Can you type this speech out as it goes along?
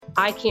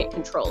I can't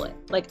control it.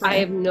 Like, I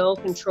have no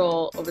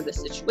control over the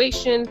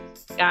situation.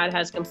 God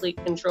has complete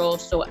control.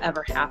 So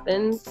whatever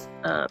happens,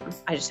 I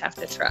just have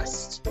to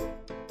trust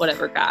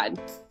whatever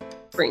God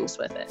brings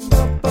with it.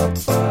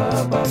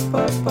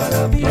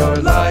 Your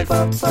life,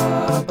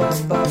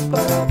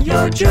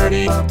 your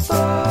journey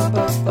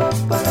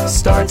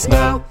starts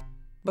now.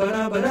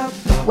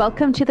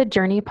 Welcome to the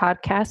Journey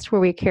podcast,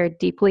 where we care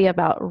deeply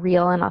about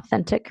real and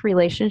authentic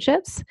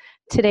relationships.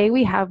 Today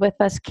we have with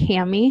us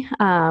Cami.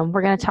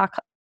 We're going to talk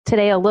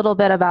today a little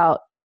bit about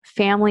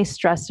family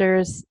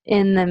stressors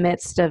in the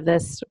midst of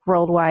this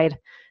worldwide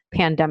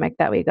pandemic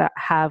that we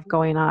have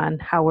going on,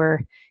 how we're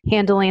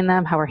handling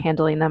them,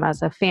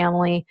 as a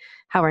family,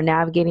 how we're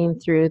navigating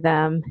through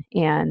them,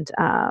 and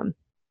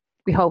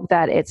we hope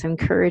that it's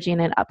encouraging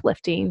and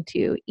uplifting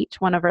to each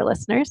one of our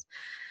listeners.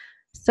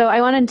 So I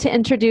wanted to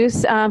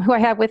introduce who I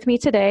have with me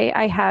today.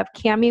 I have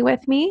Cami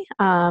with me,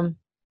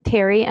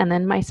 Terry, and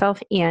then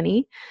myself,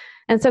 Annie.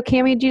 And so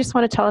Cami, do you just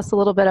want to tell us a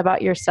little bit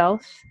about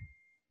yourself?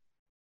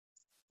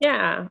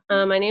 Yeah,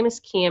 my name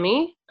is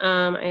Cami.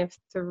 I have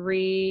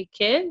 3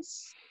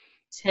 kids,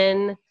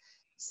 10,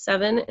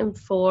 7, and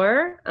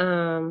 4.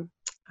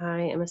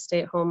 I am a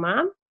stay-at-home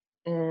mom,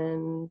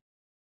 and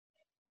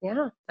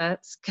yeah,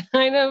 that's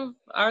kind of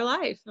our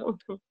life.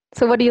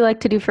 So what do you like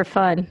to do for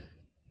fun?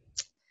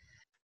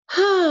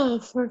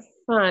 For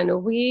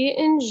fun, we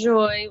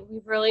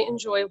really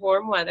enjoy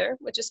warm weather,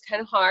 which is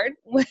kind of hard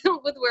with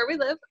where we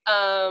live.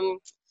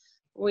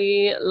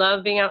 We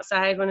love being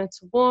outside when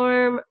it's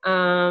warm.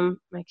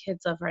 My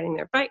kids love riding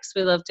their bikes.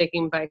 We love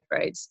taking bike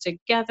rides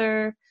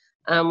together.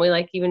 We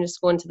like even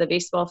just going to the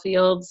baseball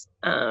fields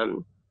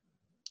and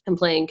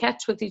playing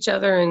catch with each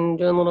other and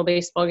doing little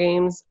baseball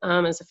games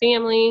as a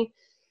family.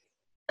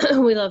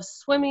 We love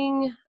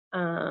swimming.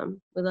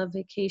 We love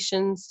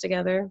vacations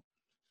together.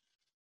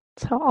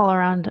 So all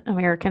around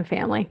American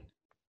family.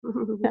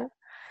 Yeah.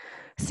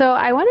 So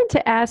I wanted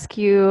to ask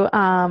you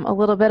a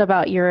little bit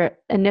about your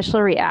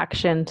initial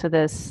reaction to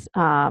this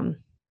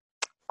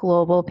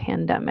global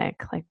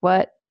pandemic. Like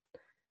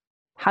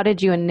how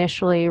did you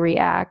initially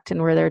react,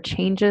 and were there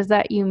changes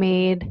that you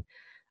made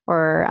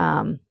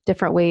or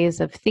different ways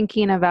of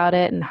thinking about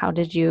it, and how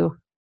did you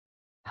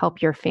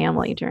help your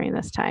family during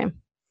this time?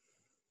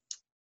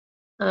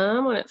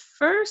 When it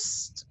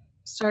first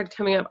started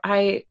coming up,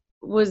 I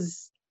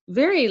was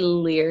very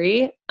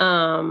leery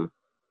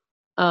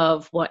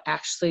of what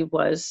actually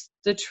was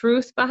the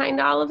truth behind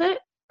all of it,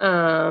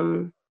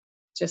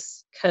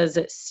 just because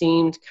it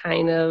seemed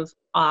kind of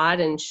odd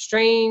and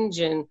strange.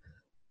 And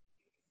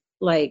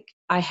like,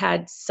 I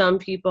had some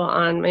people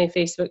on my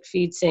Facebook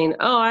feed saying,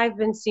 oh, I've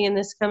been seeing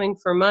this coming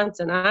for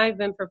months and I've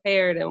been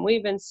prepared and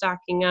we've been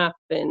stocking up.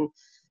 And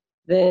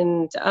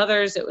then to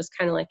others, it was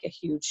kind of like a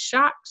huge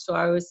shock. So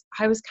I was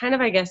kind of,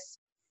 I guess,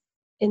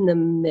 in the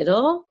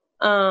middle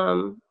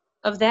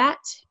of that,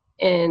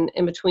 and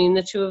in between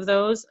the two of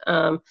those.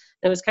 It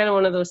was kind of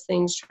one of those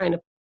things trying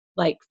to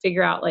like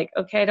figure out like,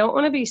 okay, I don't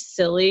want to be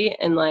silly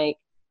and like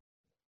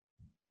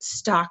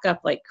stock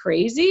up like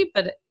crazy,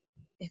 but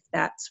if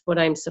that's what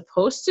I'm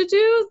supposed to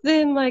do,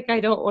 then like I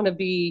don't want to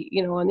be,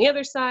 on the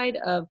other side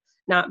of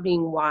not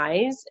being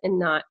wise and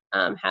not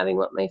having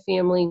what my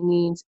family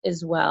needs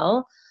as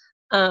well.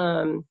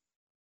 I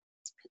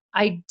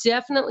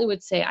definitely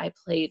would say I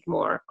played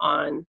more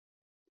on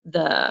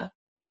the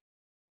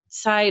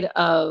side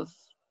of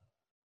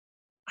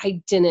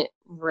I didn't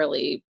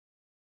really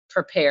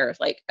prepare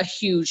like a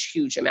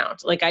huge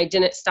amount. Like, I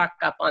didn't stock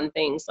up on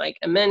things like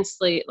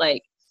immensely.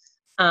 Like,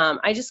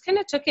 I just kind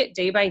of took it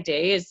day by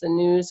day as the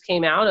news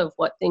came out of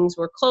what things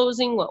were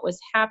closing, what was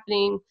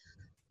happening.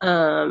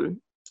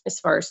 As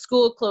far as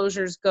school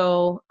closures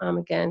go,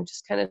 again,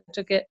 just kind of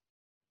took it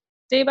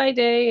day by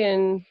day.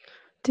 And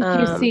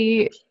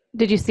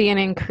did you see an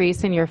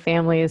increase in your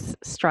family's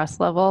stress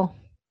level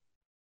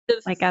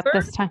at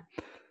this time?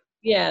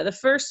 Yeah, the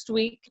first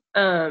week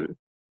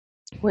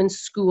when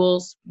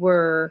schools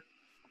were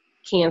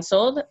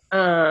canceled,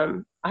 I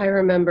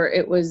remember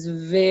it was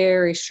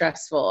very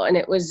stressful, and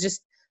it was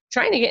just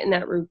trying to get in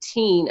that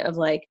routine of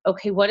like,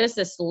 okay, what does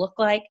this look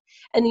like?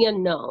 And the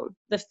unknown,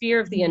 the fear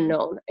of the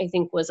unknown, I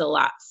think was a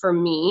lot for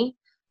me.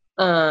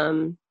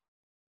 And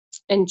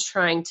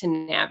trying to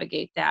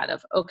navigate that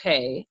of,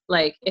 okay,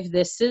 like if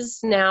this is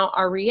now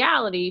our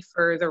reality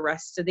for the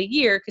rest of the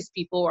year, because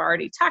people were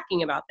already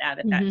talking about that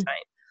at that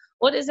time,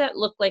 what does that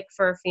look like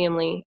for a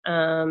family?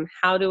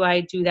 How do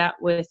I do that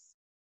with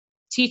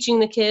teaching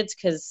the kids?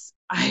 Because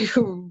I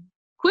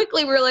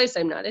quickly realized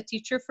I'm not a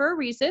teacher for a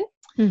reason.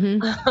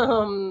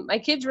 My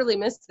kids really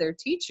missed their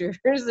teachers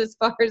as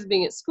far as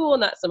being at school,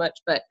 not so much,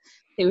 but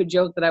they would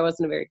joke that I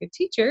wasn't a very good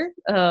teacher.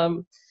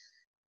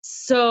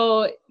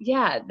 So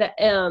yeah,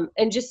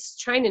 and just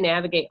trying to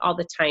navigate all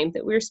the time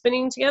that we were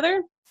spending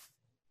together,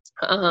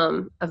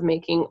 of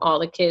making all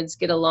the kids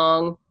get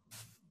along,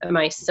 and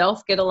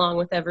myself get along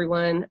with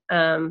everyone.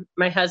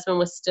 My husband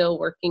was still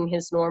working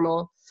his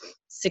normal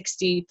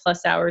 60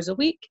 plus hours a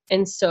week.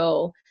 And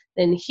so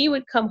then he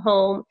would come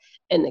home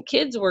and the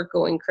kids were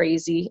going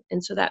crazy.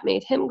 And so that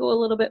made him go a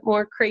little bit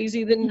more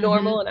crazy than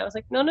normal. And I was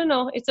like,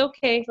 no, it's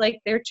okay.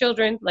 Like, they're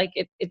children. Like,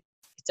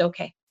 it's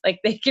okay. Like,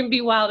 they can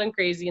be wild and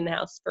crazy in the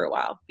house for a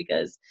while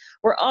because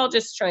we're all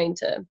just trying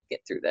to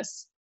get through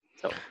this.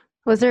 So.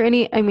 Was there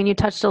any, I mean, you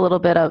touched a little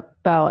bit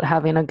about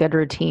having a good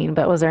routine,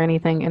 but was there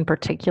anything in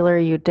particular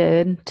you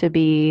did to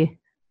be,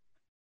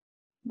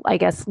 I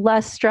guess,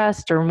 less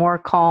stressed or more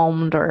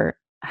calmed or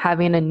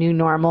having a new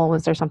normal?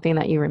 Was there something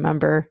that you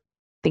remember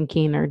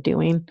thinking or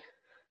doing?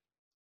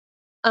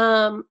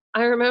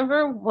 I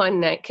remember one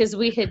night, because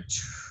we had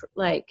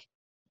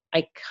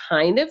I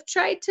kind of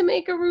tried to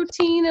make a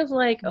routine of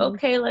like,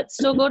 okay, let's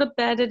still go to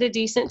bed at a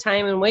decent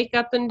time and wake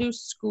up and do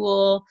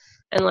school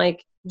and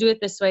like do it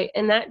this way.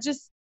 And that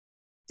just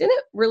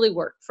didn't really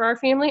work for our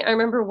family. I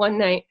remember one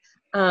night,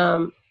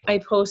 I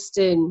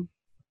posted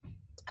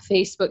a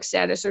Facebook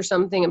status or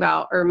something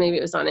about, or maybe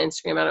it was on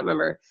Instagram, I don't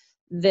remember,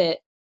 that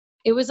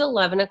it was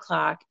 11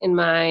 o'clock and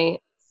my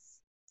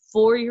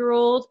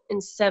 4-year-old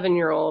and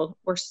 7-year-old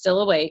were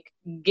still awake,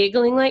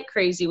 giggling like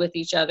crazy with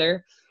each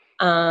other.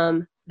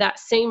 That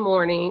same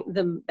morning,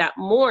 that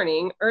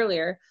morning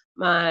earlier,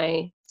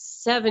 my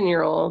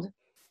 7-year-old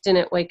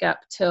didn't wake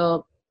up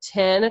till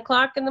 10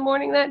 o'clock in the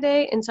morning that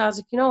day. And so I was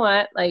like, you know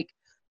what, like,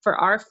 for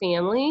our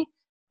family,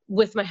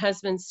 with my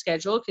husband's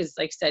schedule, because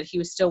like I said, he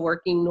was still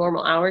working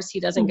normal hours. He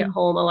doesn't get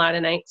home a lot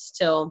of nights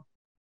till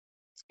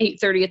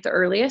 8:30 at the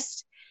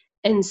earliest.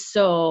 And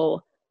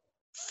so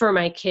for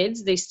my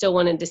kids, they still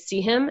wanted to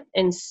see him,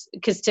 and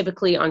because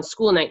typically on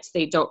school nights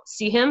they don't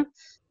see him.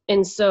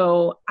 And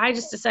so I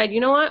just decided,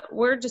 you know what,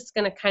 we're just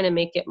going to kind of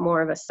make it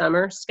more of a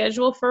summer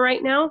schedule for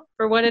right now,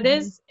 for what it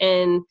is.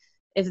 And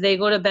if they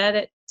go to bed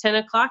at 10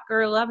 o'clock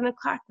or 11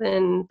 o'clock,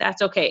 then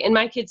that's okay. And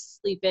my kids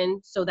sleep in,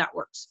 so that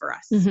works for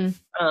us.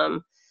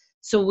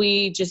 So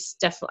we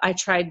just I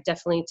tried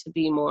definitely to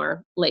be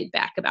more laid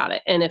back about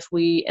it. And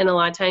and a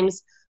lot of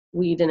times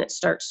we didn't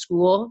start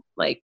school,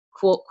 like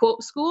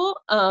quote school,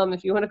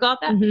 if you want to call it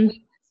that, we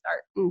didn't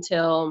start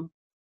until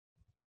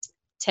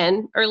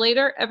 10 or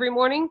later every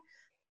morning.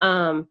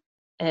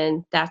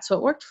 And that's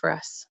what worked for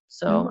us.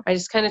 So I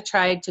just kind of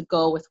tried to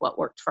go with what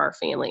worked for our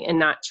family and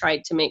not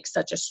tried to make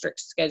such a strict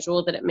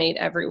schedule that it made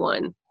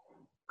everyone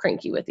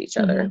cranky with each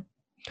other.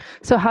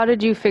 So how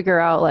did you figure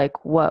out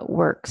like what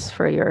works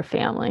for your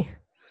family?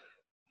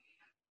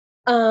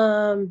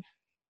 The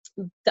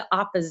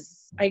opposite,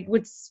 I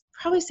would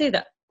probably say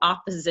the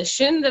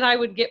opposition that I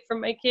would get from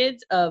my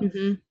kids of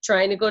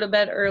trying to go to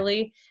bed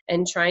early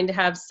and trying to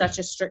have such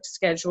a strict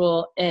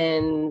schedule,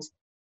 and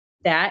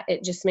that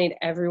it just made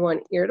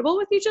everyone irritable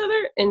with each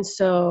other. And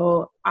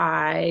so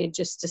I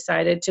just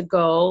decided to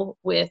go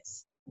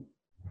with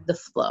the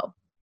flow,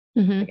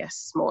 I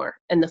guess, more,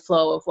 and the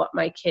flow of what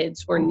my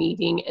kids were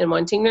needing and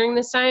wanting during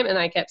this time. And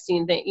I kept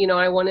seeing that,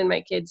 I wanted my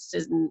kids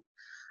to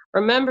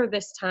remember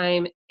this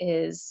time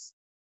is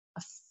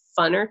a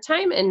funner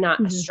time and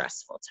not a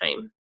stressful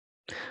time.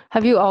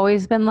 Have you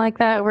always been like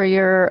that, where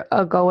you're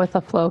a go with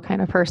the flow kind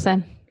of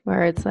person,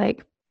 where it's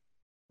like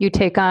you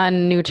take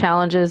on new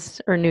challenges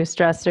or new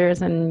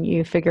stressors and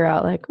you figure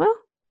out like, well,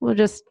 we'll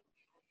just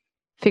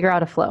figure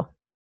out a flow?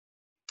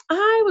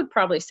 I would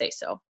probably say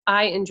so.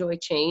 I enjoy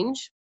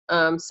change.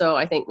 So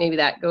I think maybe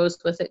that goes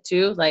with it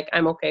too. Like,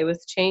 I'm okay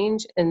with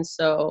change. And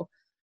so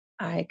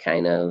I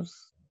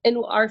and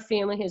our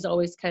family has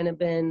always kind of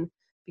been,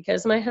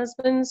 because of my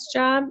husband's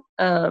job,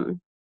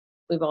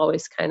 we've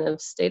always kind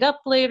of stayed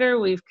up later.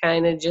 We've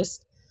kind of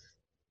just,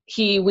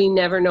 we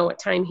never know what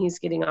time he's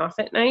getting off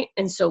at night.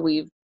 And so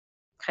we've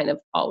kind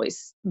of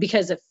always,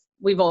 because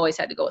we've always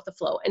had to go with the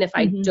flow. And if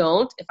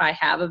if I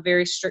have a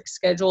very strict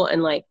schedule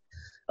and like,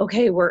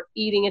 okay, we're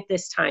eating at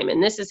this time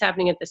and this is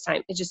happening at this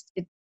time,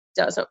 it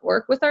doesn't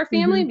work with our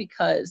family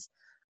because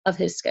of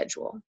his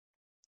schedule.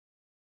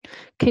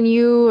 Can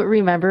you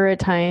remember a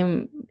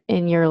time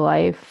in your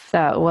life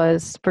that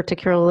was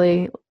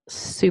particularly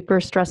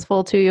super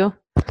stressful to you?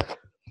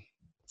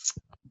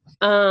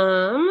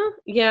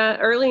 Yeah,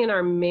 early in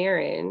our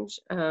marriage,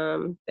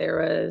 there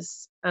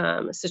was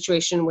a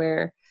situation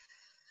where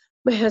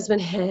my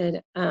husband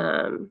had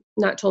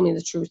not told me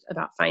the truth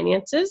about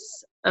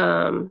finances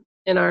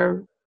in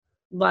our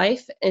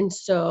life. And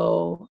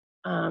so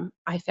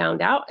I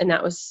found out, and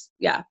that was,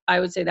 I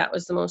would say that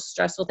was the most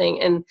stressful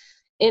thing. And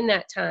in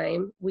that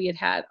time, we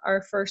had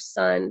our first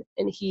son,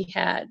 and he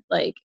had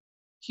like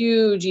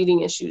huge eating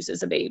issues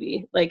as a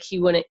baby. Like, he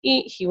wouldn't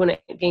eat, he wouldn't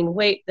gain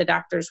weight. The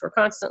doctors were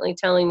constantly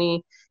telling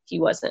me he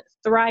wasn't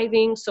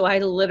thriving. So I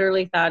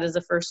literally thought, as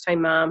a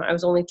first-time mom, I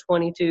was only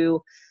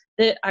 22,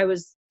 that I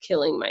was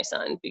killing my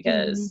son,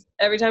 because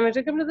every time I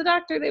took him to the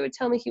doctor, they would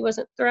tell me he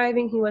wasn't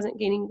thriving, he wasn't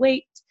gaining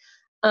weight.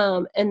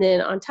 And then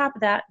on top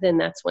of that, then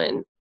that's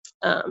when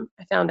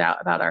I found out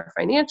about our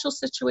financial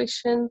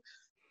situation.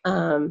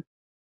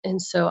 And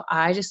so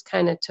I just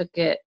kind of took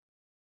it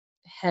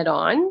head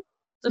on,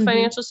 the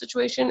financial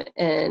situation,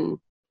 and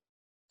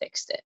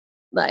fixed it.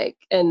 Like,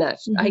 and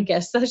that's, I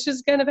guess that's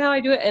just kind of how I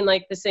do it. And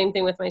like the same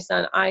thing with my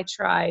son, I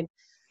tried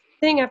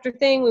thing after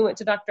thing. We went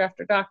to doctor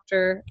after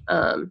doctor,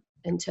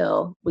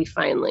 until we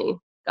finally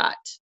got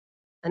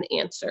an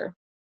answer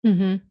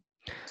Mm-hmm.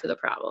 to the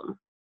problem.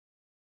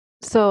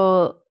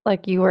 So,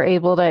 like, you were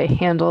able to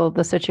handle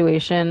the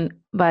situation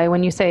by,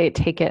 when you say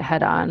take it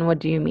head on, what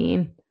do you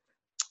mean?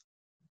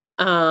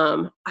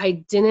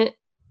 I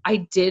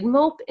did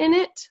mope in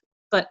it,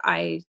 but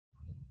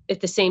at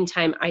the same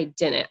time, I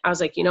didn't. I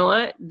was like, you know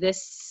what?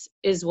 This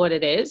is what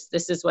it is.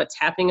 This is what's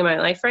happening in my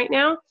life right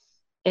now.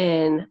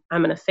 And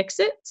I'm going to fix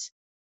it.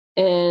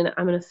 And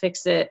I'm going to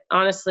fix it.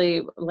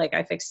 Honestly, like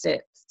I fixed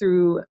it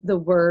through the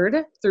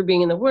word, through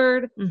being in the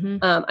word. Mm-hmm.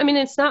 I mean,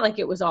 it's not like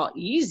it was all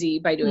easy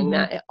by doing Mm-hmm.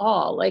 that at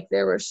all. Like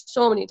there were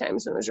so many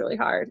times when it was really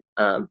hard.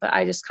 But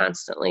I just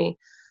constantly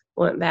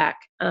went back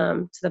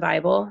to the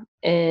Bible,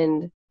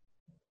 and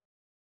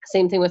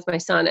same thing with my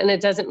son. And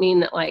it doesn't mean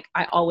that like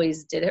I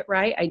always did it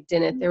right. I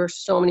didn't. There were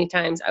so many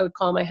times I would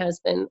call my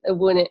husband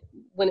when it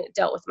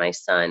dealt with my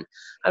son.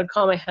 I would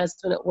call my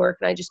husband at work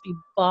and I'd just be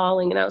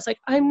bawling. And I was like,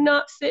 I'm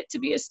not fit to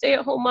be a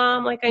stay-at-home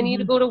mom. Like I need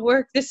to go to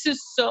work. This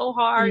is so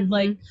hard. Mm-hmm.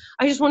 Like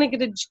I just want to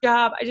get a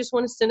job. I just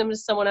want to send him to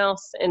someone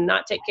else and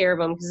not take care of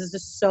him because this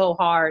is so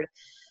hard.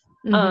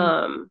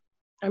 Mm-hmm.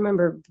 I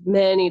remember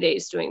many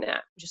days doing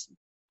that, just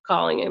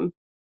calling him,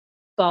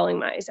 bawling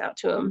my eyes out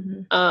to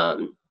him.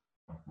 Mm-hmm.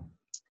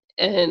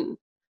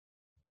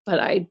 But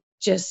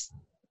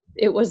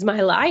it was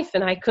my life,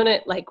 and I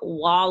couldn't like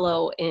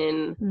wallow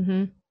in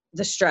Mm-hmm.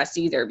 the stress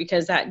either,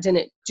 because that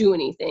didn't do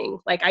anything.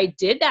 Like I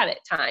did that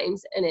at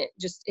times and it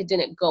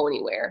didn't go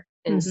anywhere.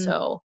 And Mm-hmm.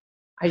 so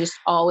I just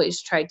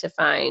always tried to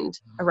find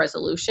a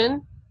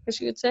resolution,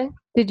 as you could say.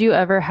 Did you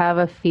ever have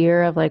a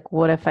fear of like,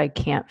 what if I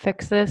can't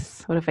fix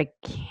this? What if I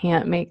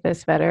can't make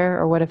this better?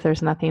 Or what if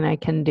there's nothing I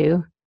can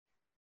do?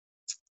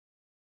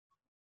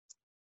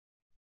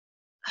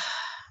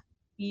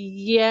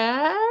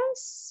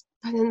 Yes,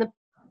 but in the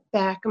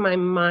back of my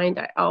mind,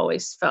 I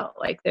always felt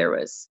like there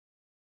was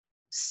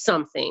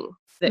something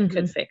that Mm-hmm.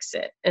 could fix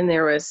it, and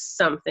there was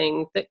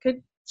something that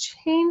could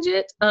change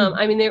it. Mm-hmm.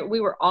 I mean,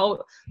 we were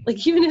all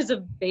like, even as a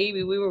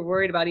baby, we were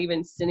worried about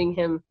even sending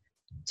him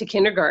to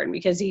kindergarten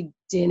because he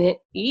didn't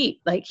eat.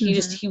 Like he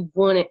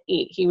wouldn't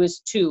eat. He was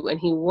 2 and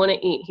he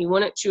wouldn't eat. He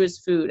wouldn't chew his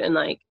food. And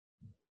like,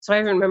 so I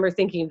remember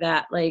thinking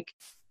that, like,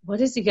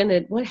 what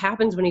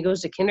happens when he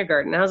goes to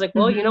kindergarten? And I was like,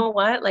 well, you know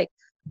what? Like,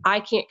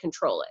 I can't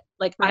control it.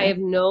 Like, I have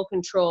no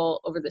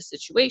control over the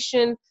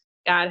situation.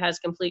 God has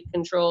complete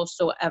control.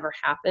 So whatever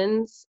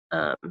happens,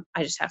 I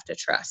just have to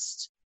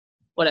trust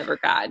whatever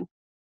God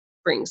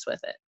brings with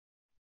it.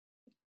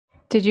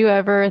 Did you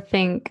ever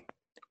think,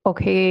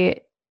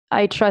 okay,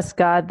 I trust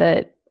God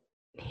that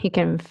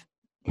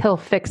he'll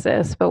fix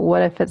this, but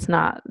what if it's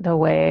not the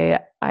way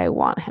I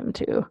want him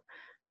to,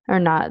 or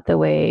not the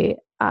way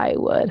I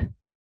would?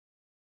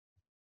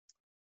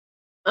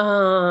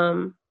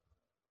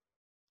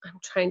 I'm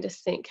trying to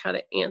think how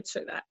to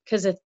answer that,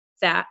 because at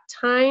that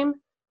time,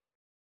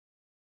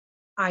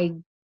 I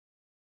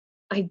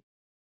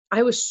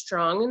was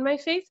strong in my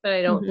faith, but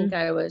I don't think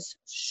I was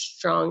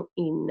strong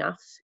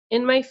enough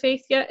in my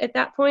faith yet at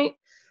that point,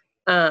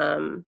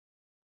 to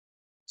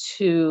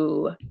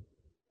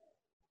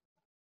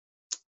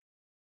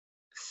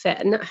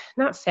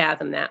not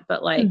fathom that,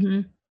 but like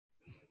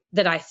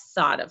that I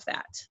thought of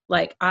that.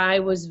 Like I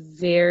was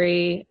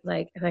very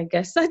like, and I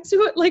guess that's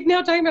what, like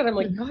now talking about it, I'm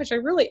like, gosh, I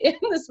really am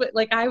this way.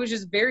 Like I was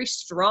just very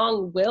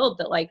strong-willed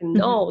that like,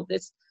 no,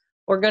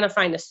 we're going to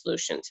find a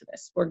solution to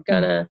this. We're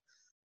going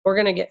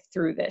to get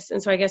through this.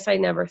 And so I guess I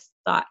never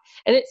thought,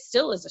 and it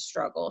still is a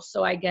struggle.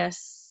 So I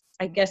guess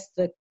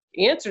the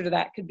answer to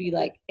that could be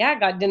like, yeah,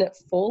 God didn't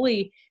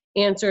fully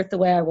answer it the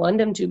way I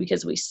wanted him to,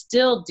 because we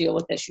still deal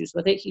with issues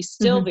with it. He's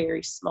still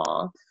very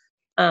small.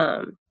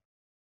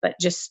 But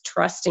just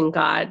trusting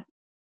God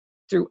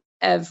through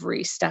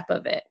every step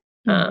of it.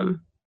 Was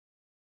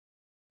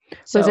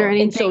there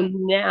anything? And so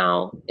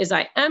now, as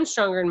I am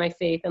stronger in my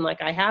faith, and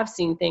like I have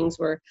seen things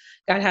where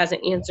God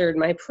hasn't answered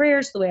my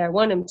prayers the way I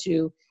want him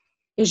to,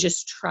 is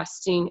just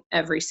trusting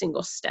every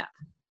single step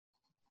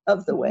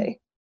of the way.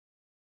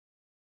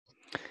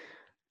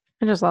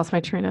 I just lost my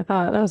train of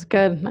thought. That was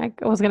good. I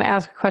was going to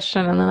ask a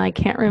question and then I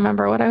can't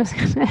remember what I was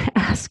going to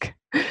ask.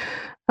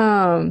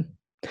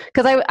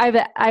 Because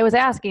I was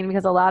asking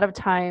because a lot of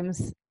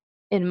times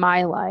in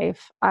my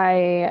life,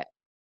 I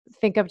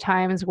think of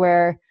times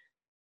where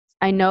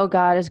I know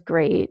God is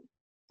great.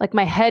 Like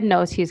my head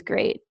knows he's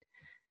great.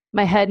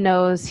 My head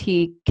knows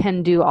he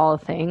can do all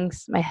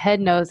things. My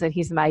head knows that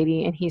he's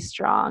mighty and he's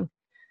strong.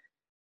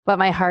 But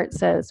my heart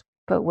says,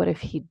 but what if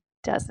he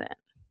doesn't?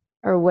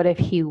 Or what if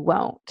he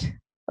won't?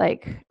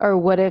 Like, or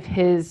what if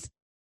his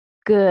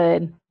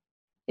good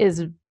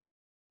is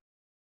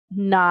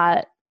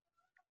not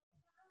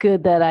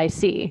good that I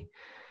see?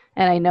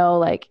 And I know,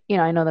 like,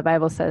 I know the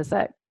Bible says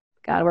that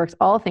God works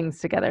all things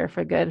together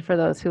for good for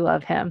those who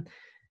love him.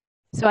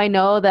 So I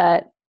know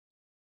that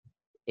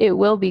it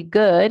will be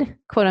good,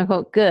 quote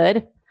unquote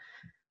good,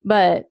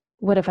 but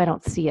what if I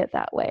don't see it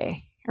that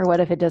way? Or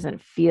what if it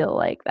doesn't feel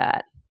like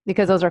that?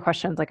 Because those are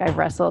questions like I've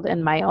wrestled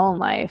in my own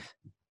life.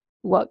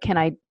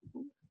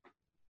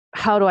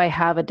 How do I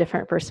have a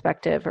different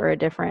perspective or a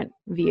different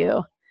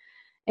view?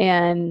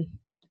 And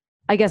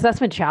I guess that's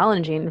been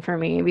challenging for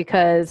me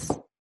because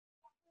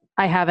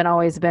I haven't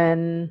always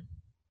been,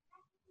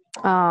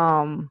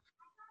 I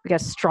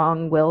guess,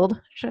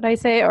 strong-willed, should I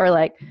say, or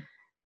like,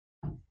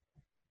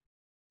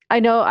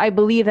 I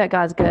believe that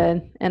God's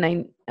good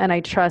and I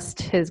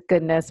trust his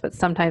goodness, but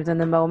sometimes in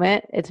the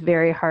moment it's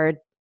very hard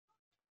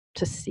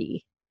to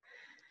see.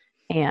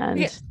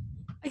 And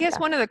I guess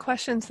one of the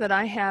questions that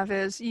I have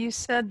is, you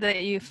said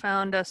that you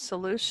found a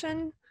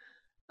solution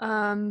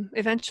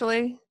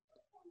eventually.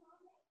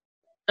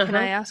 Can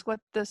I ask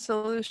what the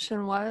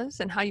solution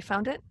was and how you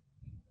found it?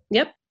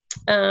 Yep.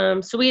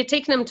 So we had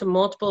taken him to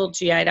multiple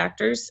GI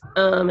doctors,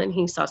 and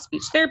he saw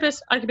speech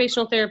therapists,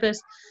 occupational therapists,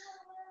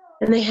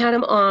 and they had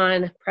him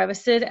on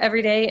Prevacid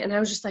every day. And I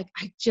was just like,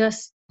 I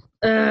just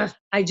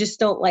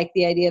don't like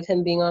the idea of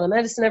him being on a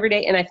medicine every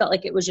day. And I felt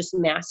like it was just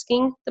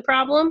masking the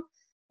problem.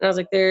 And I was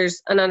like,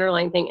 there's an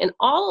underlying thing. And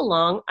all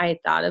along I had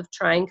thought of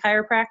trying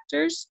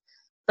chiropractors,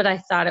 but I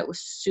thought it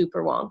was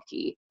super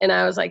wonky. And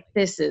I was like,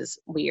 this is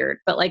weird,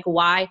 but like,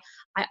 why?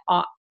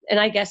 And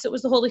I guess it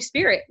was the Holy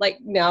Spirit. Like,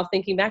 now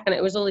thinking back on it,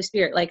 it was the Holy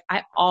Spirit. Like,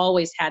 I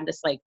always had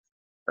this like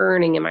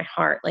burning in my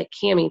heart, like,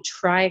 Cami,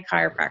 try a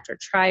chiropractor.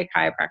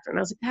 And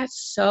I was like,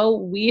 that's so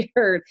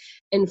weird.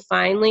 And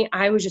finally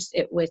I was just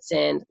at wit's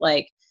end,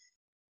 like,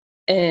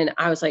 and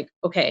I was like,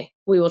 okay,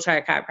 we will try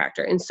a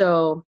chiropractor. And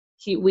so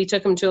we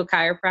took him to a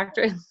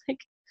chiropractor, and like,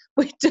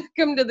 we took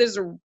him to this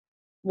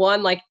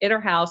one, like, at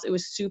her house. It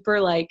was super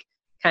like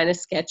kind of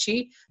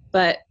sketchy,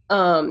 but,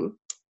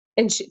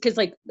 and cause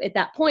like at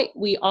that point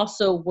we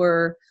also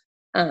were,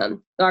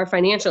 our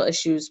financial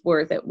issues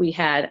were that we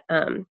had,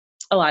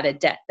 a lot of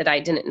debt that I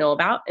didn't know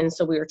about. And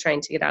so we were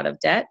trying to get out of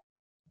debt.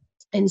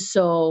 And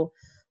so,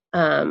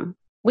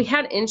 we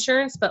had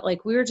insurance, but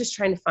like, we were just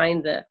trying to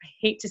find I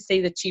hate to say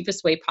the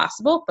cheapest way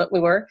possible, but we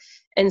were.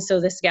 And so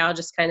this gal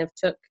just kind of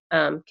took,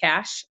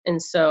 cash.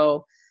 And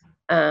so,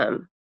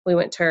 we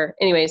went to her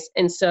anyways.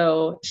 And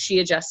so she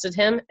adjusted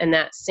him. And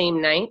that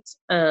same night,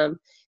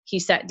 he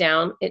sat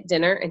down at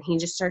dinner and he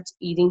just starts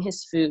eating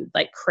his food,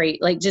 like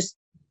just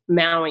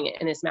mowing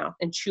it in his mouth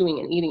and chewing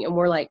and eating. And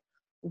we're like,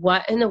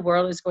 what in the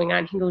world is going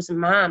on? He goes,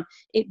 Mom,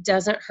 it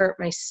doesn't hurt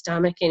my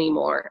stomach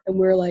anymore. And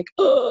we're like,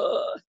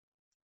 ugh.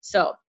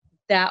 So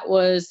that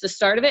was the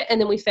start of it.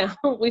 And then we found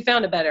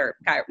a better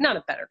not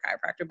a better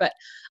chiropractor, but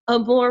a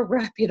more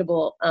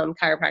reputable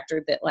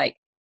chiropractor that like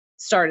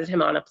started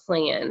him on a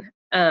plan.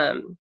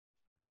 And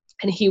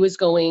he was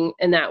going,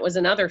 and that was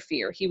another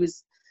fear.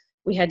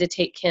 We had to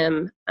take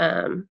him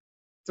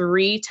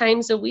 3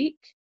 times a week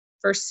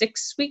for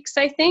 6 weeks,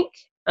 I think,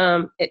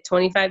 at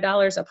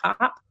 $25 a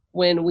pop,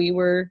 when we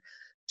were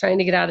trying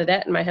to get out of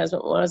debt and my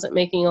husband wasn't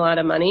making a lot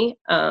of money.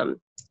 And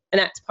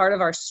that's part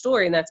of our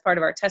story. And that's part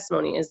of our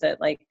testimony, is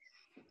that like,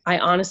 I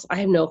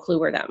have no clue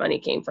where that money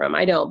came from.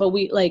 I don't, but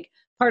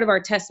part of our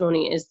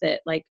testimony is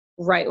that like,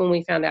 right when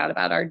we found out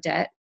about our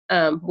debt,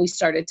 we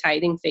started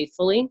tithing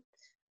faithfully.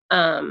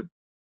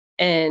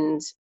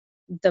 And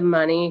the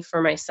money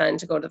for my son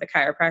to go to the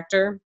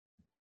chiropractor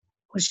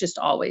was just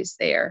always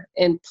there.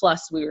 And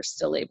plus we were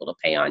still able to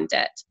pay on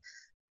debt,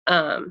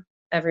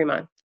 every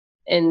month.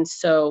 And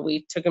so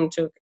we took him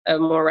to a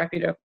more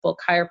reputable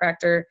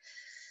chiropractor,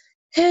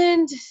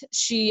 and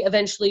she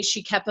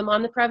kept him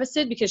on the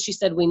Prevacid because she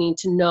said, we need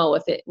to know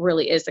if it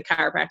really is the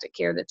chiropractic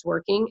care that's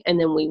working. And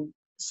then we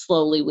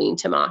slowly weaned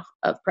him off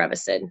of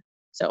Prevacid.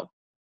 So.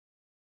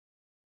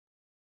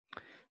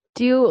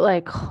 Do you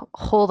like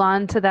hold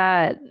on to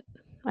that?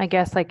 I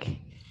guess like,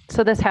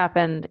 so this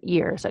happened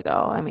years ago.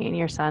 I mean,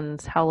 your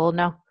son's how old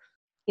now?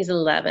 He's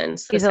 11.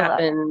 So He's 11.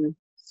 Happened.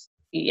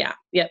 Yeah.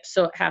 Yep.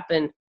 So it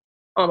happened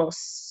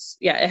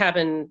it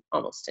happened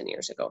almost 10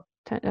 years ago.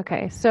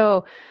 Okay.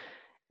 So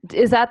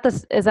is that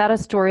a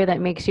story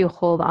that makes you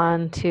hold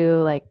on to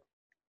like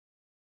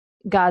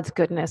God's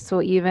goodness?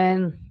 So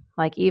even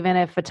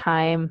if a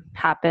time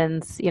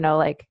happens,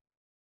 like,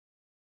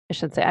 I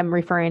should say, I'm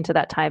referring to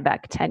that time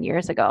back 10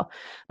 years ago,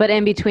 but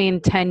in between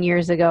 10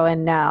 years ago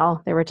and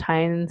now, there were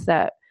times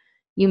that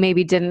you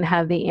maybe didn't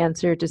have the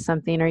answer to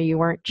something, or you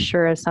weren't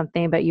sure of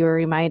something, but you were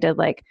reminded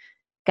like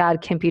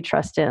God can be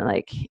trusted.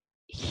 Like,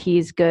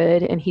 he's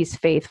good and he's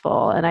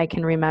faithful. And I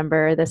can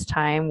remember this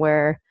time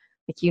where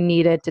like you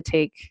needed to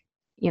take,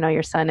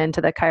 your son into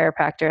the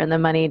chiropractor and the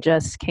money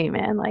just came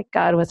in. Like,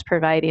 God was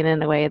providing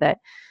in a way that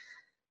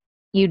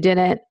you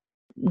didn't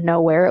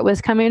know where it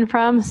was coming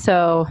from.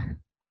 So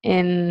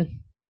in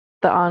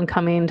the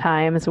oncoming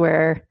times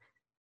where,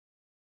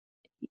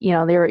 you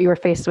were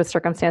faced with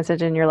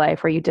circumstances in your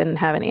life where you didn't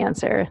have an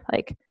answer,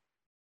 like,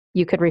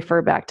 you could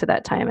refer back to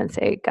that time and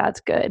say, God's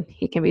good.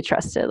 He can be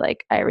trusted.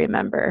 Like, I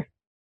remember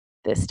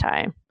this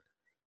time.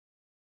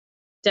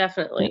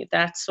 Definitely.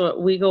 That's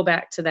what we go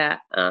back to that.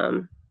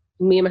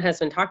 Me and my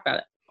husband talk about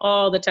it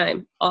all the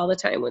time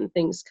when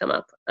things come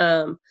up.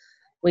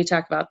 We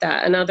talk about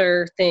that.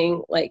 Another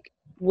thing like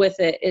with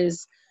it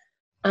is,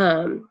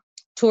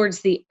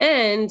 towards the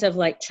end of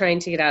like trying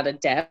to get out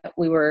of debt,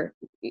 we were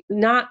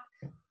not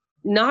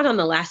on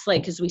the last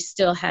leg because we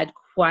still had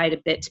quite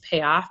a bit to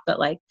pay off, but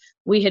like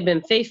we had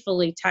been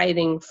faithfully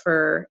tithing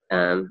for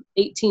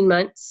 18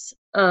 months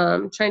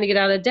trying to get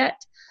out of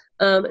debt,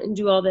 and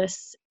do all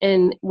this.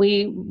 And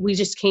we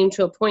just came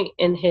to a point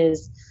in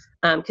his,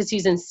 cause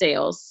he's in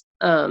sales.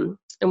 And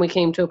we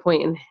came to a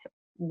point in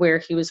where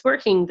he was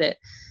working that,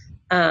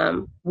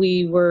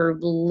 we were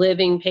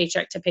living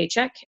paycheck to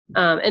paycheck.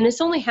 And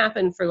this only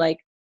happened for like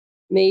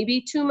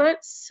maybe 2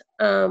 months,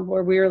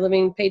 where we were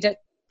living paycheck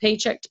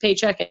to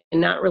paycheck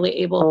and not really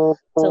able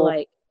to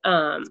like,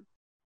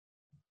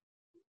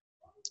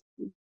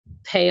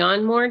 pay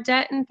on more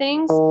debt and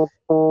things.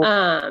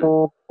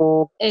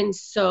 And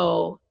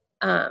so,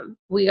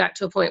 we got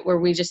to a point where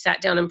we just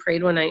sat down and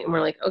prayed one night and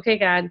we're like, okay,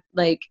 God,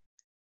 like,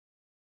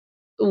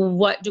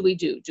 what do we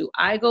do? Do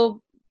I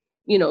go,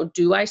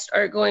 do I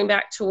start going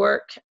back to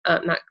work?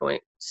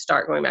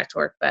 Start going back to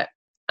work, but,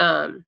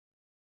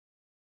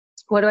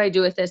 what do I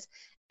do with this?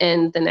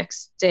 And the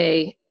next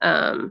day,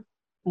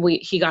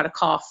 he got a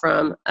call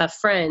from a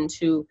friend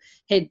who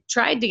had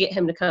tried to get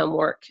him to come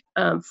work,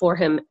 for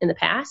him in the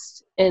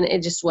past, and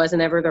it just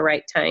wasn't ever the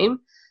right time.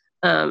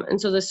 And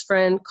so this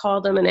friend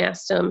called him and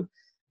asked him,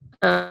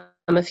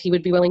 if he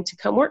would be willing to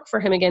come work for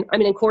him again. I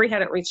mean, and Corey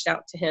hadn't reached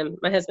out to him.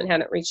 My husband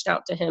hadn't reached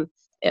out to him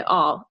at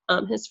all.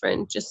 His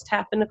friend just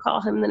happened to call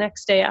him the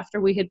next day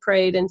after we had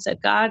prayed and said,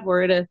 God,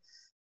 we're at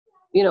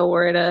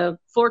a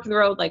fork in the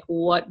road. Like,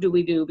 what do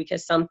we do?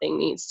 Because something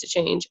needs to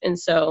change. And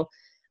so,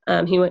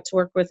 he went to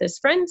work with his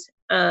friend.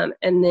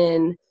 And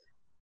then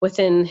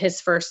within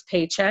his first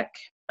paycheck,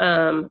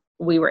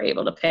 we were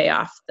able to pay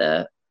off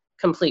the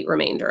complete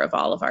remainder of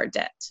all of our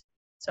debt.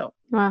 So,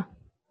 wow,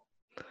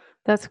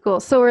 that's cool.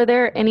 So were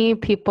there any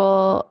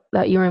people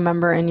that you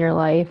remember in your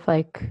life,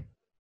 like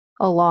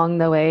along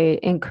the way,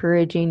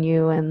 encouraging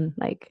you in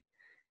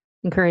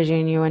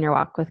your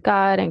walk with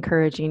God,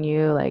 encouraging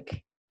you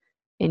like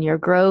in your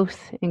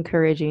growth,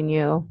 encouraging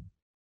you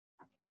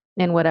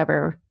in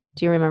whatever?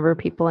 Do you remember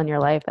people in your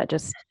life that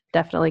just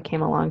definitely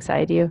came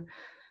alongside you?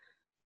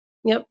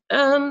 Yep.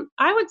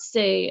 I would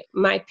say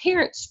my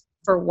parents,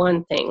 for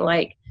one thing,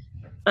 like,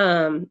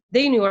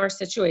 they knew our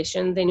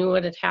situation, they knew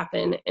what had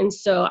happened. And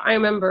so I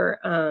remember,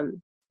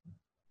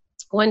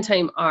 one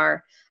time I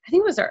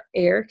think it was our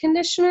air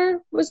conditioner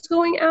was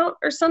going out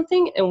or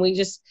something. And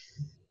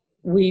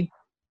we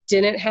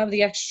didn't have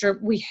the extra,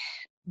 we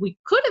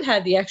could have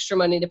had the extra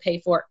money to pay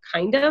for it,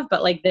 kind of,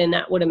 but like, then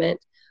that would have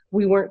meant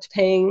we weren't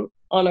paying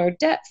on our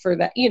debt for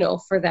that,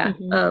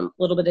 mm-hmm.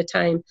 Little bit of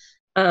time.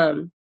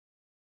 And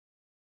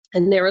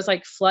there was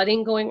like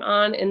flooding going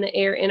on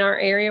in our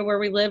area where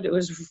we lived. It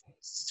was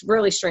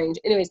really strange.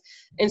 Anyways.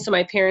 And so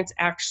my parents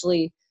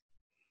actually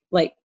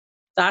like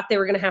thought they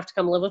were going to have to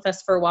come live with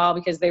us for a while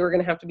because they were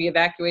going to have to be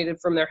evacuated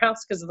from their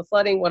house because of the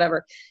flooding,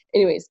 whatever.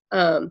 Anyways.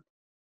 And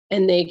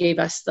they gave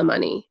us the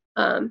money,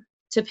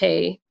 to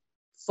pay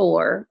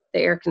for the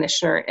air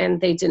conditioner, and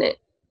they didn't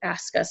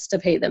ask us to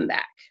pay them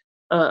back.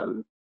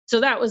 So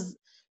that was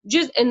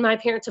and my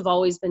parents have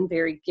always been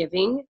very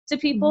giving to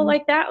people mm-hmm.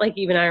 like that. Like,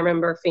 even I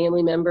remember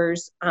family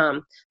members, my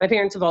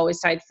parents have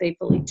always tied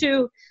faithfully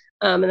too.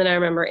 And then I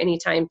remember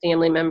anytime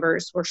family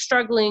members were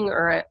struggling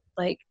or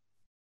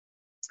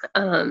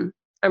I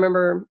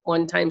remember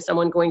one time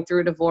someone going through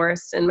a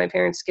divorce and my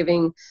parents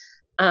giving,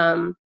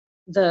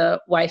 the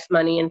wife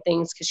money and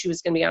things because she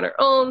was going to be on her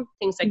own,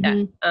 things like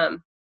mm-hmm. that.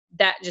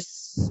 That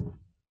just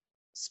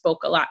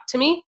spoke a lot to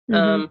me,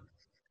 mm-hmm.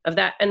 Of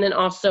that. And then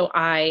also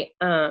I,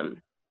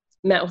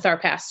 met with our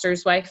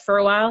pastor's wife for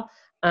a while,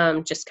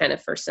 just kind of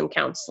for some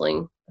counseling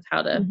of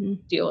how to mm-hmm.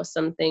 deal with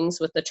some things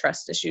with the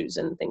trust issues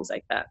and things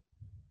like that.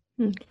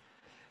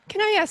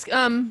 Can I ask,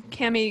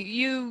 Cami,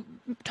 you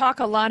talk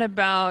a lot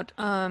about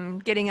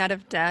getting out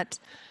of debt,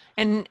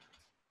 and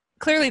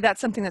clearly that's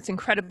something that's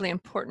incredibly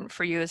important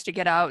for you, is to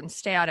get out and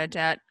stay out of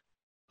debt.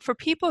 For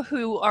people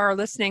who are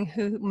listening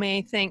who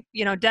may think,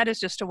 debt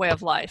is just a way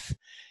of life.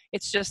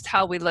 It's just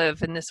how we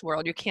live in this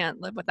world. You can't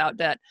live without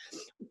debt.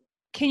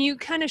 Can you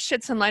kind of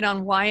shed some light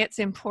on why it's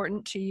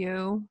important to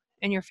you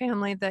and your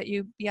family that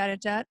you be out of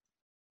debt?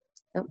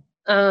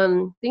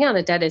 Being out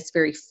of debt is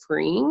very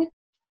freeing.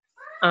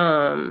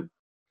 And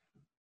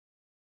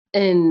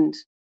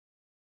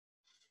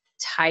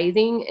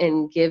tithing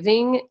and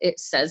giving, it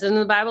says in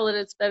the Bible that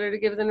it's better to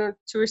give than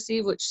to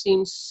receive, which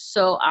seems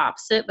so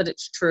opposite, but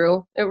it's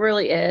true. It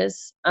really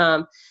is.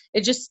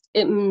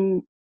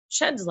 It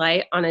sheds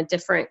light on a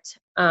different,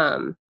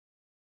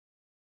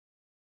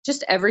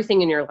 just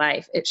everything in your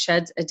life. It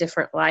sheds a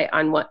different light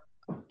on what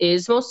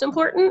is most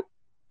important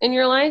in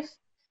your life.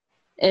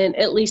 And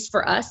at least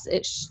for us,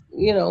 it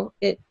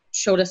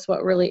showed us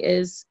what really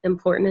is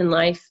important in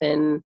life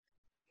and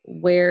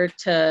where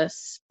to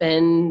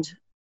spend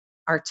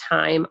our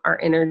time, our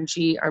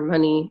energy, our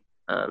money,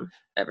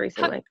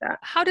 everything like that.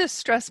 How does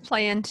stress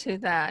play into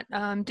that?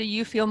 Do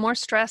you feel more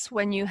stress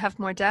when you have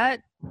more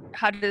debt?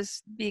 How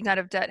does being out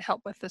of debt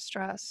help with the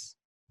stress?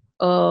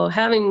 Oh,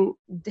 having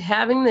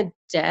the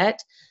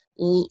debt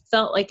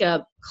felt like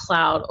a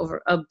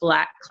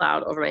black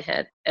cloud over my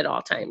head at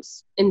all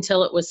times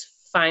until it was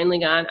finally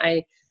gone.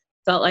 I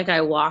felt like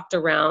I walked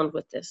around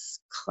with this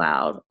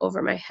cloud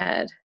over my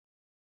head,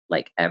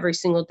 like every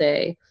single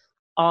day,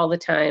 all the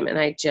time. And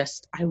I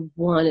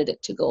wanted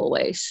it to go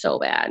away so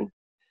bad.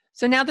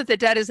 So now that the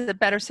debt is a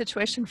better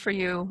situation for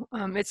you,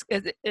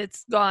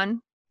 it's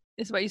gone,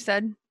 is what you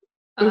said.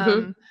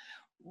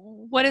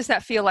 What does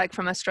that feel like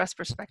from a stress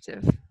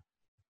perspective?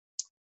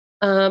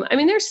 I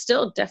mean, there's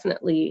still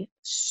definitely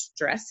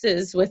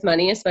stresses with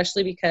money,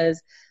 especially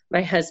because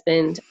my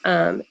husband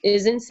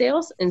is in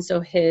sales. And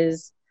so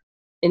his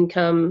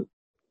income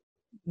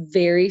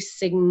varies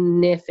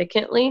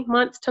significantly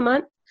month to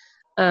month.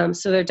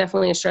 So there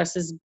definitely are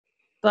stresses,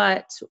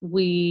 but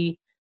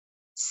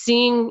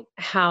seeing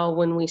how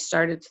when we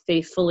started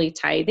faithfully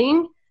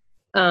tithing,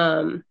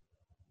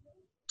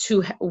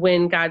 to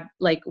when God,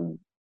 like,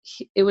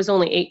 it was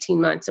only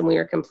 18 months and we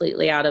were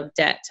completely out of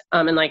debt.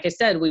 And like I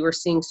said, we were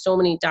seeing so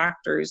many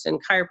doctors and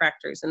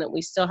chiropractors and that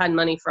we still had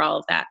money for all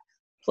of that.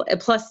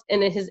 Plus,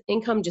 and his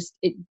income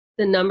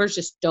the numbers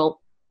just don't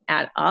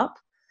add up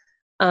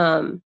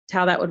to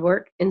how that would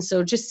work. And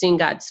so just seeing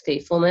God's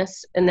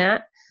faithfulness in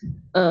that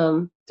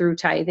through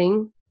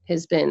tithing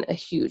has been a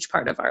huge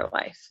part of our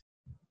life.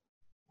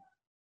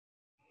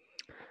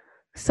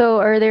 So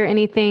are there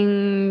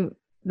anything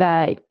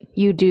that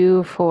you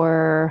do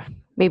for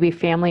maybe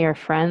family or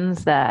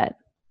friends that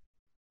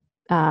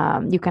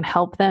you can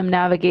help them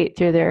navigate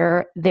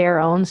through their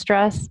own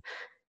stress? Is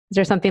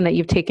there something that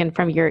you've taken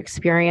from your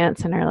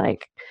experience and are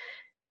like,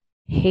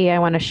 hey, I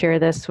want to share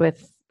this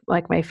with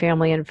like my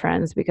family and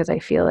friends because I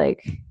feel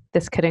like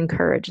this could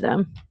encourage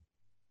them?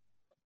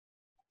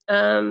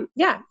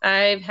 Yeah,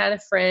 I've had a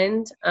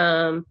friend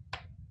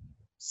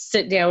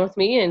sit down with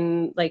me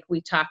and like we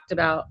talked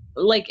about,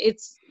 like,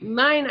 it's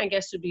mine, I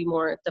guess, would be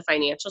more the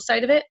financial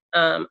side of it.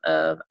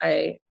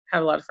 I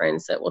have a lot of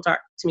friends that will talk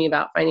to me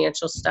about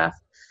financial stuff.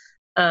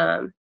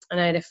 And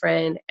I had a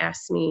friend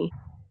ask me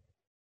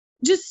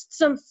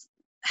just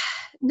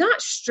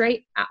not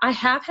straight. I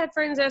have had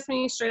friends ask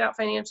me straight out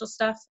financial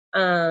stuff.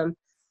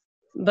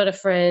 But a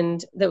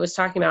friend that was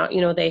talking about,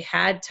 they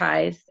had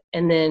tithe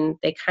and then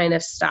they kind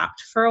of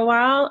stopped for a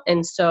while.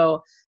 And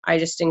so I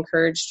just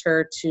encouraged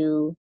her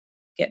to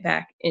get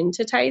back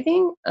into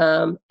tithing,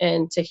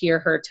 and to hear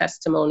her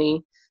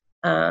testimony,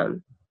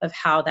 of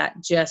how that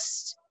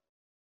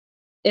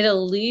it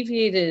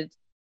alleviated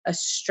a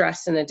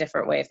stress in a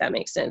different way, if that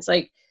makes sense.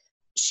 Like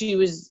she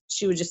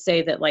would just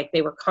say that like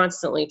they were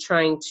constantly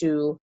trying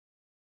to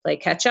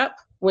like catch up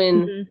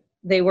when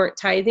they weren't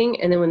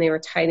tithing. And then when they were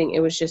tithing,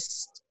 it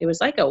was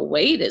like a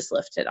weight is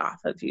lifted off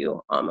of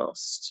you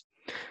almost.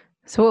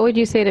 So what would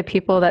you say to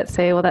people that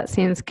say, well, that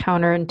seems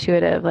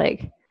counterintuitive?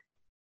 Like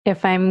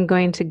if I'm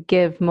going to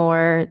give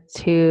more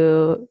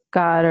to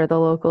God or the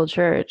local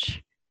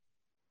church,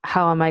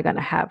 how am I going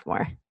to have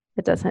more?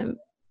 It doesn't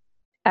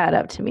add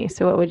up to me.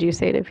 So what would you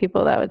say to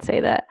people that would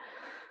say that?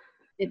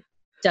 It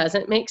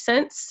doesn't make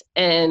sense.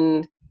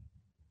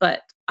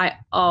 But I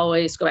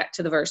always go back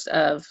to the verse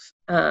of,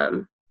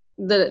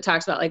 that it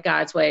talks about like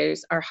God's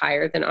ways are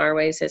higher than our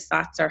ways. His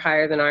thoughts are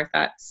higher than our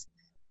thoughts.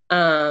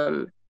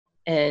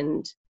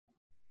 And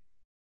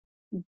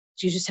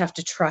you just have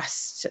to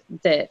trust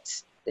that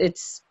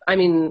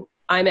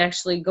I'm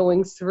actually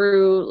going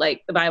through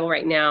like the Bible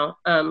right now,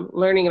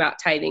 learning about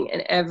tithing,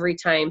 and every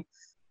time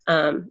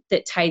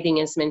that tithing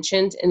is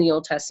mentioned in the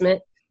Old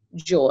Testament,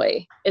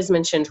 joy is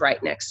mentioned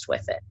right next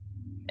with it.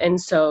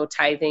 And so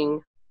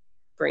tithing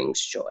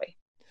brings joy.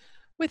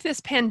 With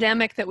this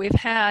pandemic that we've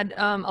had,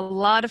 a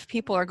lot of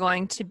people are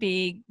going to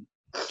be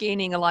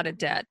gaining a lot of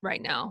debt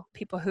right now,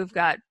 people who've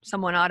got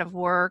someone out of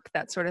work,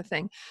 that sort of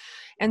thing.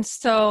 And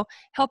so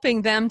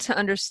helping them to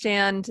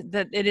understand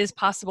that it is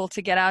possible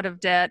to get out of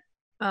debt.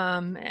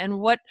 And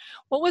what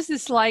was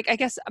this like? I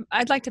guess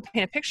I'd like to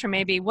paint a picture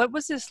maybe. What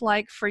was this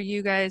like for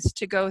you guys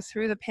to go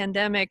through the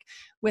pandemic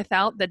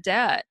without the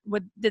debt?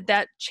 Did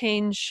that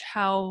change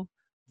how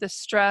the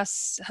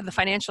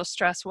financial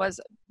stress was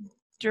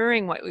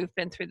during what we've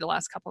been through the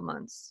last couple of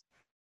months?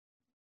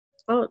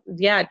 Oh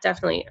yeah,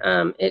 definitely.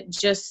 It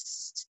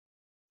just,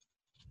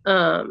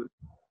 you're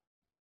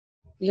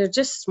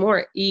just more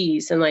at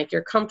ease and like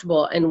you're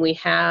comfortable, and we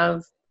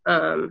have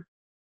savings,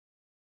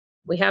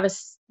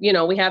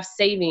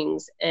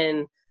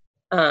 and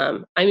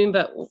I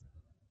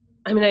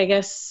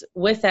guess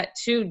with that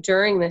too,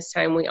 during this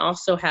time, we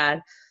also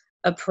had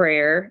a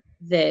prayer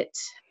that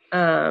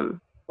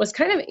was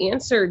kind of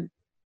answered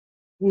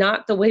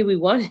not the way we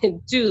wanted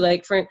to.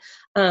 Like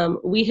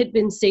we had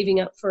been saving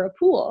up for a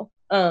pool,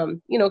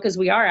 because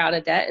we are out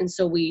of debt, and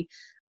so we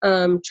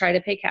try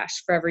to pay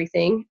cash for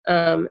everything.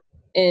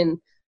 And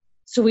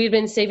so we had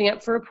been saving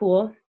up for a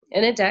pool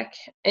and a deck,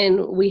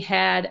 and we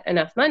had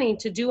enough money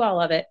to do all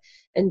of it.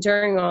 And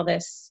during all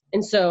this,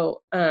 and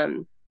so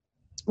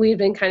we had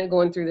been kind of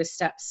going through the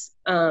steps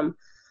of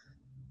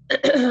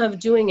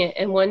doing it.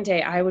 And one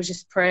day I was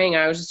just praying.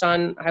 I was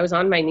on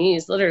my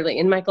knees, literally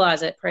in my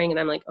closet praying. And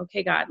I'm like,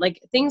 okay, God, like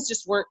things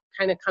just weren't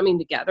kind of coming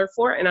together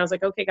for it. And I was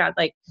like, okay, God,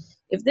 like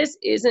if this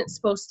isn't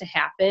supposed to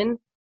happen,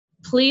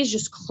 please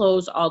just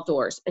close all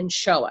doors and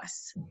show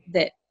us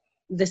that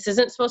this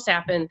isn't supposed to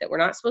happen, that we're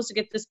not supposed to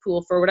get this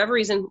pool for whatever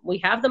reason. We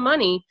have the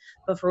money,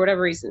 but for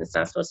whatever reason, it's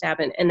not supposed to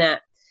happen. And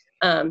that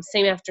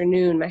same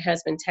afternoon, my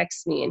husband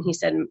texted me and he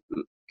said,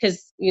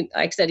 because like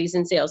I said, he's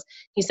in sales.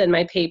 He said,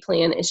 my pay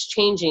plan is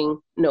changing,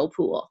 no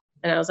pool.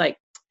 And I was like,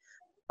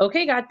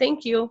 okay, God,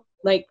 thank you.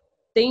 Like,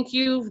 thank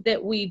you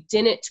that we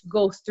didn't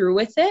go through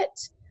with it.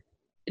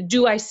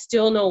 Do I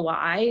still know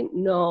why?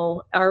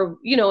 No. Or,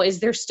 is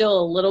there still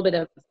a little bit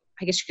of,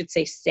 I guess you could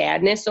say,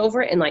 sadness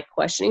over it and like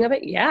questioning of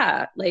it?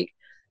 Yeah. Like,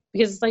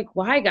 because it's like,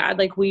 why, God?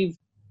 Like we've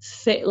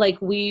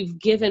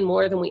given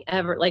more than we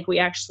ever, like we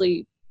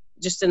actually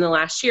just in the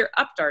last year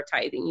upped our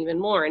tithing even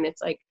more. And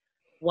it's like,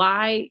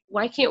 why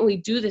can't we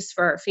do this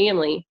for our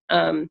family?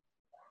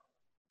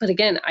 But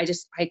again, I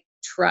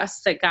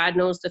trust that God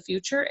knows the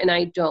future, and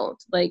I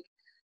don't. Like,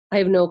 I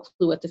have no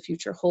clue what the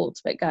future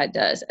holds, but God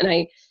does. And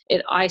I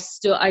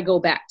go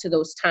back to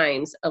those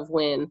times of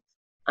when,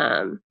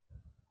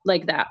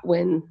 like that,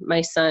 when my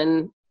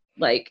son,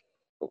 like,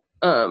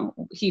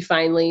 he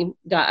finally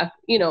got,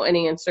 an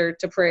answer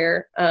to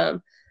prayer,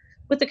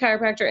 with the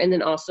chiropractor, and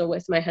then also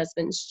with my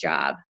husband's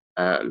job,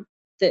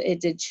 that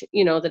it did,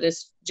 that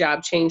his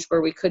job changed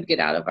where we could get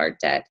out of our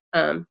debt,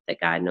 that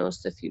God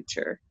knows the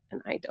future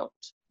and I don't.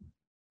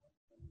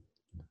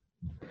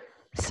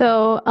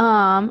 So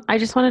I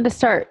just wanted to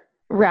start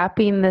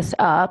wrapping this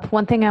up.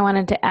 One thing I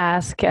wanted to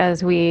ask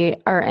as we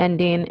are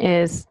ending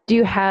is, do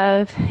you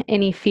have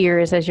any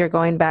fears as you're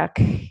going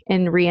back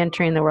and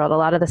re-entering the world? A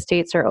lot of the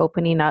states are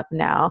opening up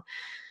now.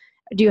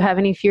 Do you have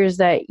any fears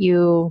that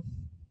you,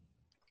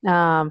 I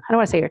don't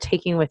want to say you're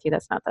taking with you,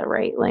 that's not the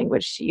right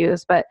language to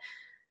use, but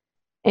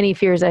any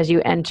fears as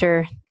you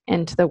enter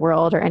into the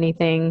world, or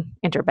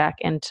enter back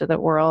into the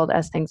world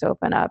as things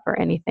open up, or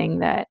anything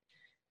that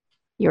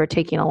you're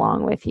taking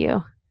along with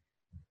you?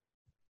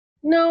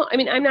 No, I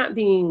mean, I'm not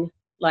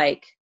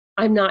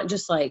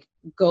just like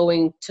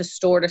going to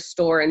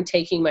store and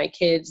taking my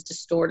kids to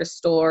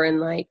store and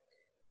like,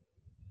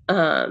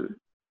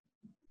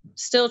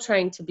 still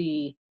trying to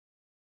be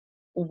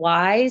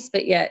wise,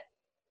 but yet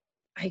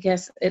I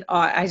guess it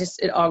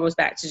all goes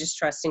back to just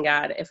trusting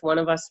God. If one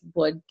of us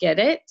would get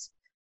it,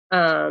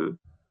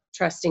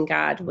 trusting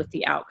God with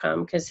the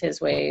outcome, because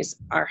his ways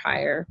are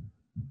higher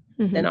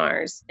than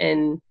ours.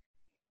 And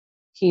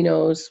he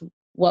knows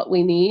what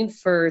we need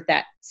for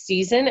that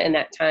season and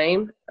that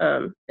time.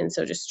 And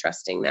so just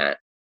trusting that.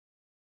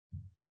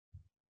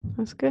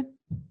 That's good.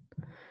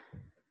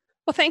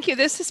 Well, thank you.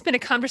 This has been a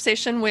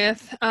conversation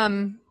with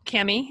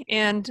Cami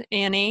and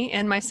Annie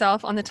and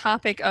myself on the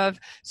topic of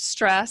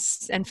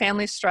stress and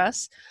family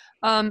stress.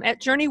 At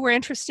Journey, we're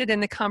interested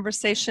in the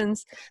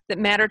conversations that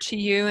matter to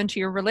you and to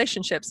your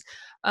relationships.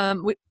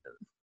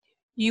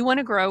 You want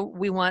to grow,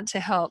 we want to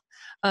help,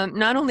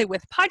 not only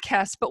with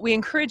podcasts, but we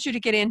encourage you to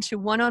get into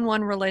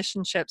one-on-one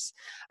relationships.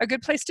 A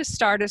good place to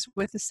start is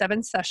with the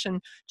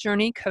 7-session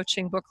Journey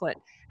Coaching booklet.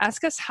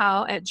 Ask us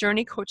how at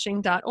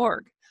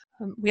journeycoaching.org.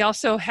 We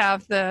also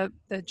have the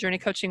Journey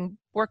Coaching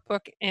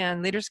Workbook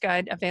and Leader's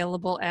Guide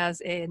available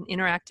as an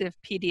interactive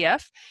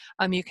PDF.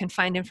 You can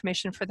find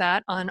information for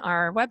that on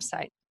our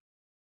website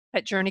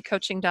at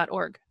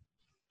journeycoaching.org.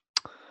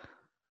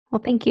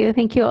 Well, thank you.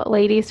 Thank you,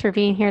 ladies, for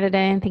being here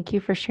today, and thank you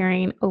for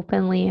sharing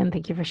openly, and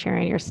thank you for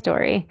sharing your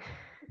story.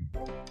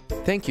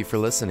 Thank you for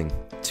listening.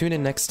 Tune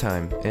in next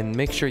time, and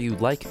make sure you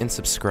like and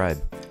subscribe.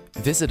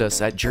 Visit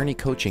us at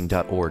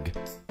journeycoaching.org,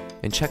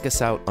 and check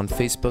us out on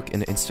Facebook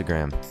and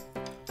Instagram.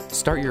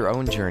 Start your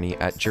own journey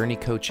at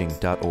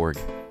journeycoaching.org.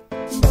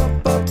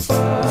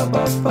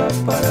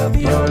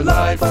 Your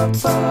life,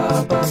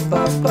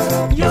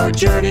 your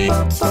journey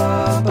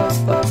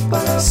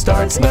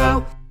starts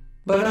now.